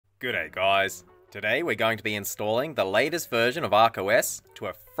G'day guys. Today we're going to be installing the latest version of ArkOS to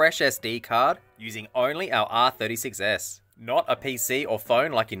a fresh SD card using only our R36S, not a PC or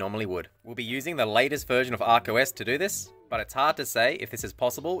phone like you normally would. We'll be using the latest version of ArkOS to do this, but it's hard to say if this is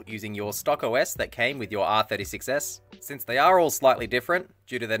possible using your stock OS that came with your R36S, since they are all slightly different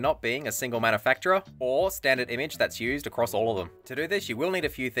due to there not being a single manufacturer or standard image that's used across all of them. To do this, you will need a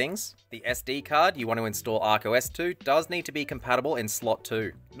few things. The SD card you want to install ArkOS to does need to be compatible in slot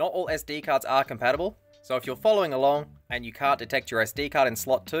 2. Not all SD cards are compatible, so if you're following along and you can't detect your SD card in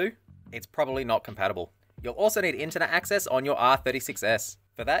slot 2, it's probably not compatible. You'll also need internet access on your R36S.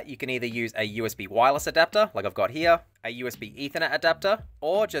 For that, you can either use a USB wireless adapter, like I've got here, a USB Ethernet adapter,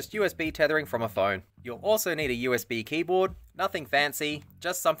 or just USB tethering from a phone. You'll also need a USB keyboard, nothing fancy,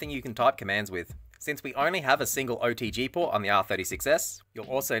 just something you can type commands with. Since we only have a single OTG port on the R36S, you'll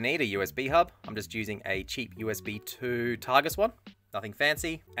also need a USB hub. I'm just using a cheap USB 2 Targus one. Nothing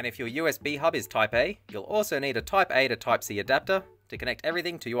fancy. And if your USB hub is Type A, you'll also need a Type A to Type C adapter to connect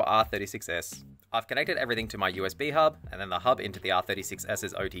everything to your R36S. I've connected everything to my USB hub and then the hub into the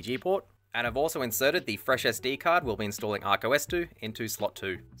R36S's OTG port. And I've also inserted the fresh SD card we'll be installing ArkOS to into slot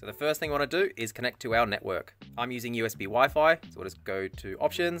 2. So the first thing I want to do is connect to our network. I'm using USB Wi-Fi, so we'll just go to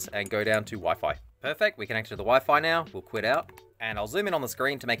options and go down to Wi-Fi. Perfect, we connected to the Wi-Fi now. We'll quit out and I'll zoom in on the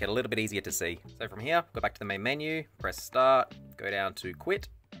screen to make it a little bit easier to see. So from here, go back to the main menu, press start, go down to quit,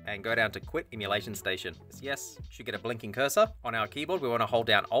 and go down to quit emulation station. Yes, should get a blinking cursor. On our keyboard, we want to hold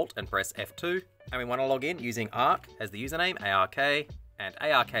down Alt and press F2. And we want to log in using Ark as the username, ARK, and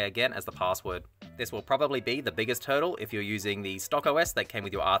ARK again as the password. This will probably be the biggest hurdle if you're using the stock OS that came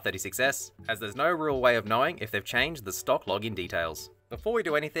with your R36S, as there's no real way of knowing if they've changed the stock login details. Before we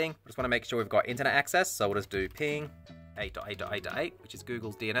do anything, we just want to make sure we've got internet access, so we'll just do ping 8.8.8.8, which is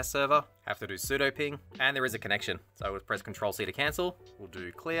Google's DNS server. Have to do sudo ping, and there is a connection. So we'll press Ctrl-C to cancel. We'll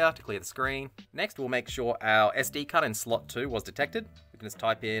do clear to clear the screen. Next, we'll make sure our SD card in slot 2 was detected. We can just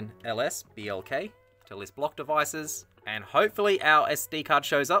type in ls_blk to list block devices, and hopefully our SD card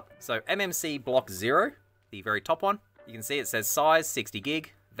shows up. So MMC block 0, the very top one. You can see it says size 60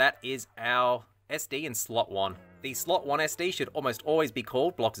 gig. That is our SD in slot 1. The slot 1 SD should almost always be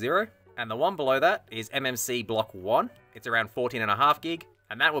called block 0. And the one below that is MMC block 1. It's around 14.5 gig,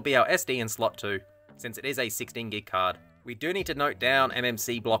 and that will be our SD in slot 2, since it is a 16 gig card. We do need to note down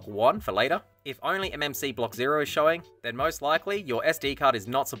MMC block 1 for later. If only MMC block 0 is showing, then most likely your SD card is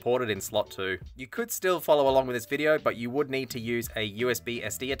not supported in slot 2. You could still follow along with this video, but you would need to use a USB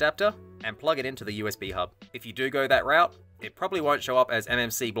SD adapter and plug it into the USB hub. If you do go that route, it probably won't show up as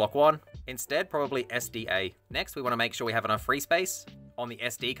MMC block 1, instead probably SDA. Next, we want to make sure we have enough free space. On the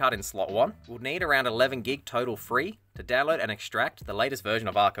SD card in slot 1, we'll need around 11 gig total free to download and extract the latest version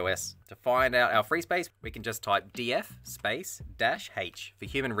of ArkOS. To find out our free space, we can just type df -h for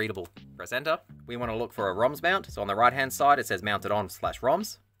human readable. Press enter. We want to look for a ROMs mount, so on the right hand side it says mounted on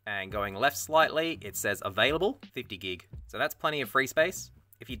 /ROMs, and going left slightly it says available 50 gig. So that's plenty of free space.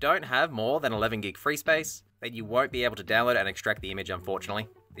 If you don't have more than 11 gig free space, then you won't be able to download and extract the image, unfortunately.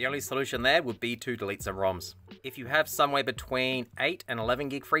 The only solution there would be to delete some ROMs. If you have somewhere between 8 and 11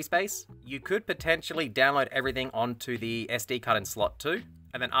 gig free space, you could potentially download everything onto the SD card in slot 2,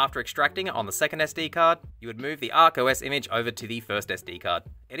 and then after extracting it on the second SD card, you would move the ArkOS image over to the first SD card.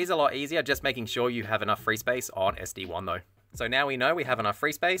 It is a lot easier just making sure you have enough free space on SD1 though. So now we know we have enough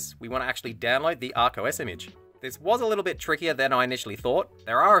free space, we want to actually download the ArkOS image. This was a little bit trickier than I initially thought.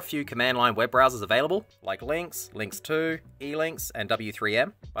 There are a few command line web browsers available, like Links, Links2, eLinks, and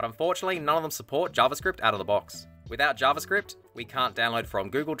W3M, but unfortunately none of them support JavaScript out of the box. Without JavaScript, we can't download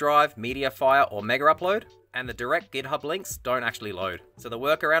from Google Drive, MediaFire, or Mega Upload, and the Direct Github Links don't actually load. So the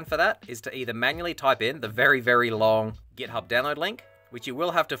workaround for that is to either manually type in the very long GitHub download link, which you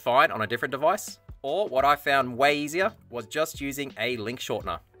will have to find on a different device, or what I found way easier was just using a link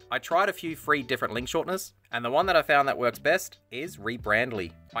shortener. I tried a few free different link shorteners, and the one that I found that works best is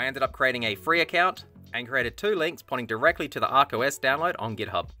Rebrandly. I ended up creating a free account and created 2 links pointing directly to the ArkOS download on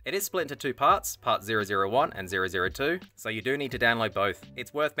GitHub. It is split into 2 parts, part 001 and 002, so you do need to download both.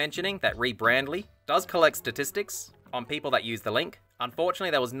 It's worth mentioning that Rebrandly does collect statistics on people that use the link.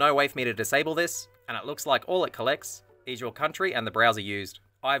 Unfortunately, there was no way for me to disable this, and it looks like all it collects is your country and the browser used.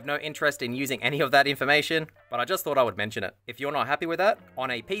 I have no interest in using any of that information, but I just thought I would mention it. If you're not happy with that, on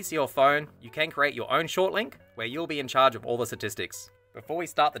a PC or phone, you can create your own Shortlink where you'll be in charge of all the statistics. Before we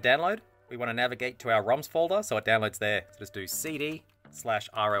start the download, we want to navigate to our ROMs folder so it downloads there. So just do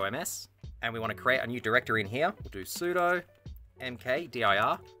cd/ROMS, and we want to create a new directory in here. We'll do sudo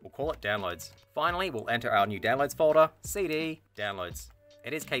mkdir, we'll call it downloads. Finally, we'll enter our new downloads folder, cd downloads.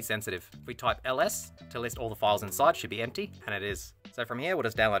 It is case sensitive. If we type ls to list all the files inside, should be empty, and it is. So from here, we'll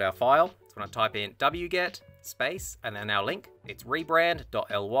just download our file. So we're gonna type in wget space and then our link. It's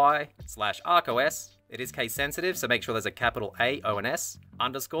rebrand.ly/ArkOS. It is case sensitive, so make sure there's a capital A, O, and S,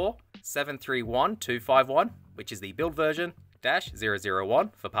 underscore 731251, which is the build version,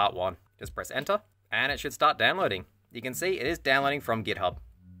 -001 for part 1. Just press enter, and it should start downloading. You can see it is downloading from GitHub.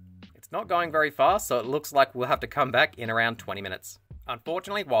 It's not going very fast, so it looks like we'll have to come back in around 20 minutes.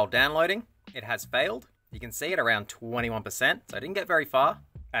 Unfortunately, while downloading, it has failed. You can see it around 21%, so it didn't get very far.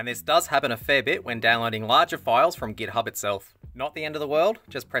 And this does happen a fair bit when downloading larger files from GitHub itself. Not the end of the world,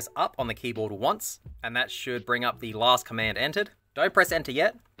 just press up on the keyboard once, and that should bring up the last command entered. Don't press enter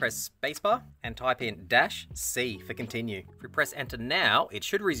yet, press spacebar and type in -C for continue. If we press enter now, it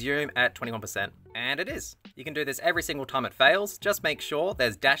should resume at 21%. And it is. You can do this every single time it fails, just make sure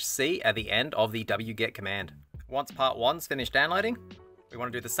there's -C at the end of the wget command. Once part 1's finished downloading, we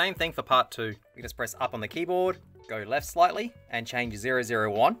want to do the same thing for part 2. We just press up on the keyboard, go left slightly, and change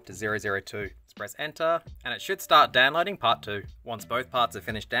 001 to 002. Let's press enter, and it should start downloading part 2. Once both parts are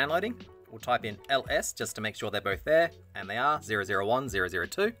finished downloading, we'll type in ls just to make sure they're both there, and they are 001,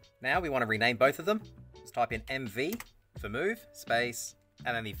 002. Now we want to rename both of them. Let's type in mv for move, space,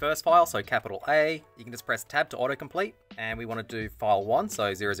 and then the first file, so capital A. You can just press tab to autocomplete, and we want to do file 1,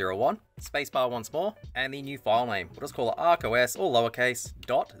 so 001, spacebar once more, and the new file name. We'll just call it ArkOS, all lowercase,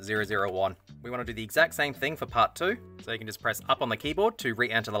 .001. We want to do the exact same thing for part 2, so you can just press up on the keyboard to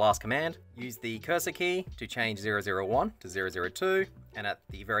re-enter the last command, use the cursor key to change 001 to 002, and at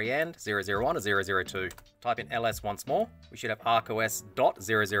the very end, 001 to 002. Type in ls once more. We should have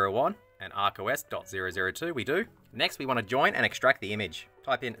ArkOS.001 and ArkOS.002, we do. Next, we want to join and extract the image.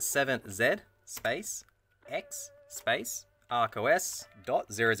 Type in 7z space x space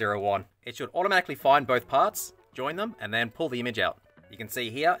ArkOS.001. It should automatically find both parts, join them, and then pull the image out. You can see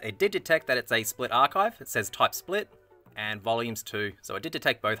here, it did detect that it's a split archive. It says type split and volumes 2, so it did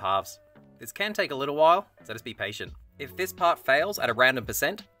detect both halves. This can take a little while, so just be patient. If this part fails at a random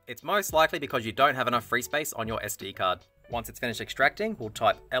 %, it's most likely because you don't have enough free space on your SD card. Once it's finished extracting, we'll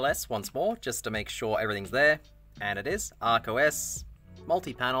type ls once more just to make sure everything's there. And it is ArkOS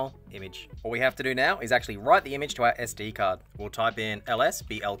multi-panel image. What we have to do now is actually write the image to our SD card. We'll type in ls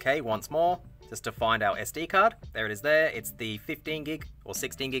blk once more just to find our SD card. There it is there. It's the 15 gig or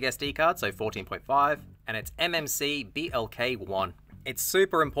 16 gig SD card, so 14.5, and it's MMC blk1. It's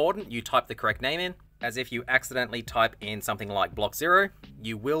super important you type the correct name in, as if you accidentally type in something like block 0,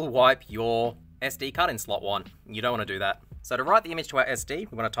 you will wipe your SD card in slot 1. You don't want to do that. So to write the image to our SD,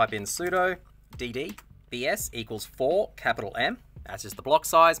 we want to type in sudo dd bs equals 4 capital M. That's just the block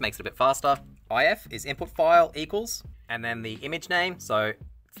size, makes it a bit faster. if is input file equals, and then the image name, so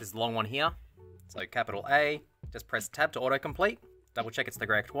it's this long one here. So capital A, just press tab to autocomplete. Double check it's the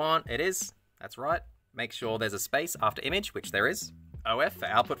correct one. It is, that's right. Make sure there's a space after image, which there is. OF for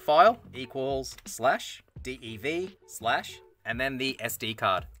output file equals /dev/ and then the SD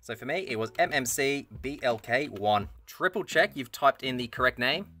card. So for me, it was MMC blk1. Triple check you've typed in the correct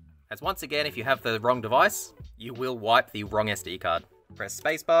name, as once again, if you have the wrong device, you will wipe the wrong SD card. Press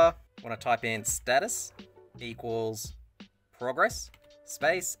spacebar. I want to type in status equals progress,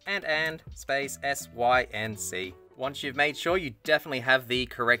 space, and space SYNC. Once you've made sure you definitely have the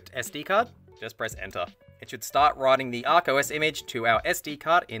correct SD card, just press enter. It should start writing the ArkOS image to our SD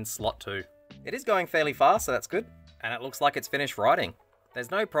card in slot 2. It is going fairly fast, so that's good. And it looks like it's finished writing.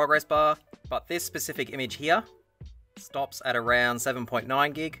 There's no progress bar, but this specific image here stops at around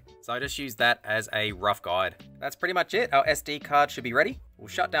 7.9 gig, so I just use that as a rough guide. That's pretty much it. Our SD card should be ready. We'll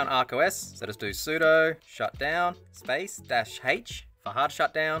shut down ArkOS, so just do sudo shutdown space -h for hard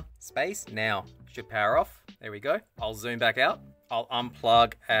shutdown space now. Should power off. There we go. I'll zoom back out. I'll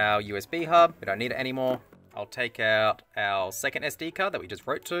unplug our USB hub. We don't need it anymore. I'll take out our second SD card that we just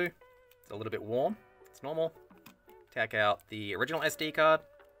wrote to. It's a little bit warm. It's normal. Take out the original SD card.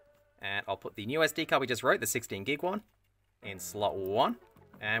 And I'll put the new SD card we just wrote, the 16 gig one, in slot 1.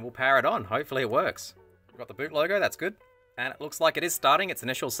 And we'll power it on. Hopefully it works. We've got the boot logo, that's good. And it looks like it is starting its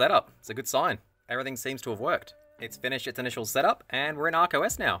initial setup. It's a good sign. Everything seems to have worked. It's finished its initial setup, and we're in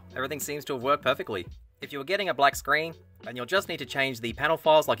ArkOS now. Everything seems to have worked perfectly. If you were getting a black screen, then you'll just need to change the panel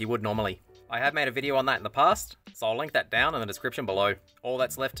files like you would normally. I have made a video on that in the past, so I'll link that down in the description below. All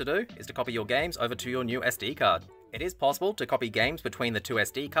that's left to do is to copy your games over to your new SD card. It is possible to copy games between the two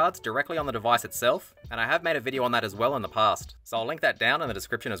SD cards directly on the device itself, and I have made a video on that as well in the past, so I'll link that down in the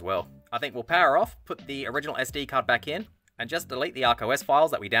description as well. I think we'll power off, put the original SD card back in, and just delete the ArkOS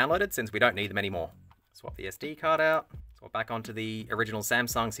files that we downloaded since we don't need them anymore. Swap the SD card out, swap back onto the original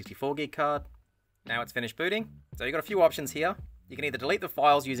Samsung 64 gig card. Now it's finished booting. So you've got a few options here. You can either delete the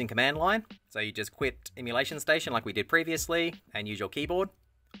files using command line, so you just quit Emulation Station like we did previously and use your keyboard,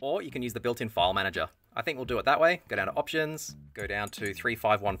 or you can use the built-in file manager. I think we'll do it that way. Go down to Options, go down to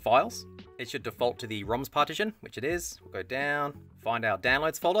 351 Files. It should default to the ROMs partition, which it is. We'll go down, find our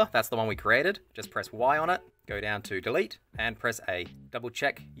Downloads folder. That's the one we created. Just press Y on it, go down to Delete, and press A. Double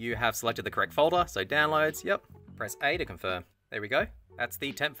check you have selected the correct folder, so Downloads, yep. Press A to confirm. There we go. That's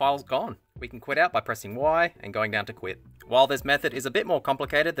the temp files gone. We can quit out by pressing Y and going down to quit. While this method is a bit more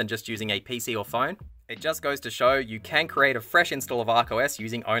complicated than just using a PC or phone, it just goes to show you can create a fresh install of ArkOS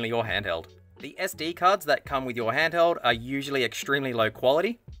using only your handheld. The SD cards that come with your handheld are usually extremely low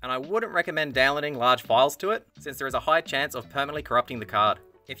quality, and I wouldn't recommend downloading large files to it, since there is a high chance of permanently corrupting the card.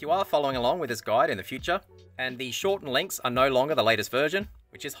 If you are following along with this guide in the future, and the shorten links are no longer the latest version,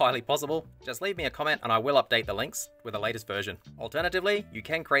 which is highly possible, just leave me a comment and I will update the links with the latest version. Alternatively, you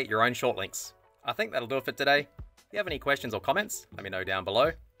can create your own short links. I think that'll do it for today. If you have any questions or comments, let me know down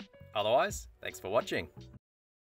below. Otherwise, thanks for watching.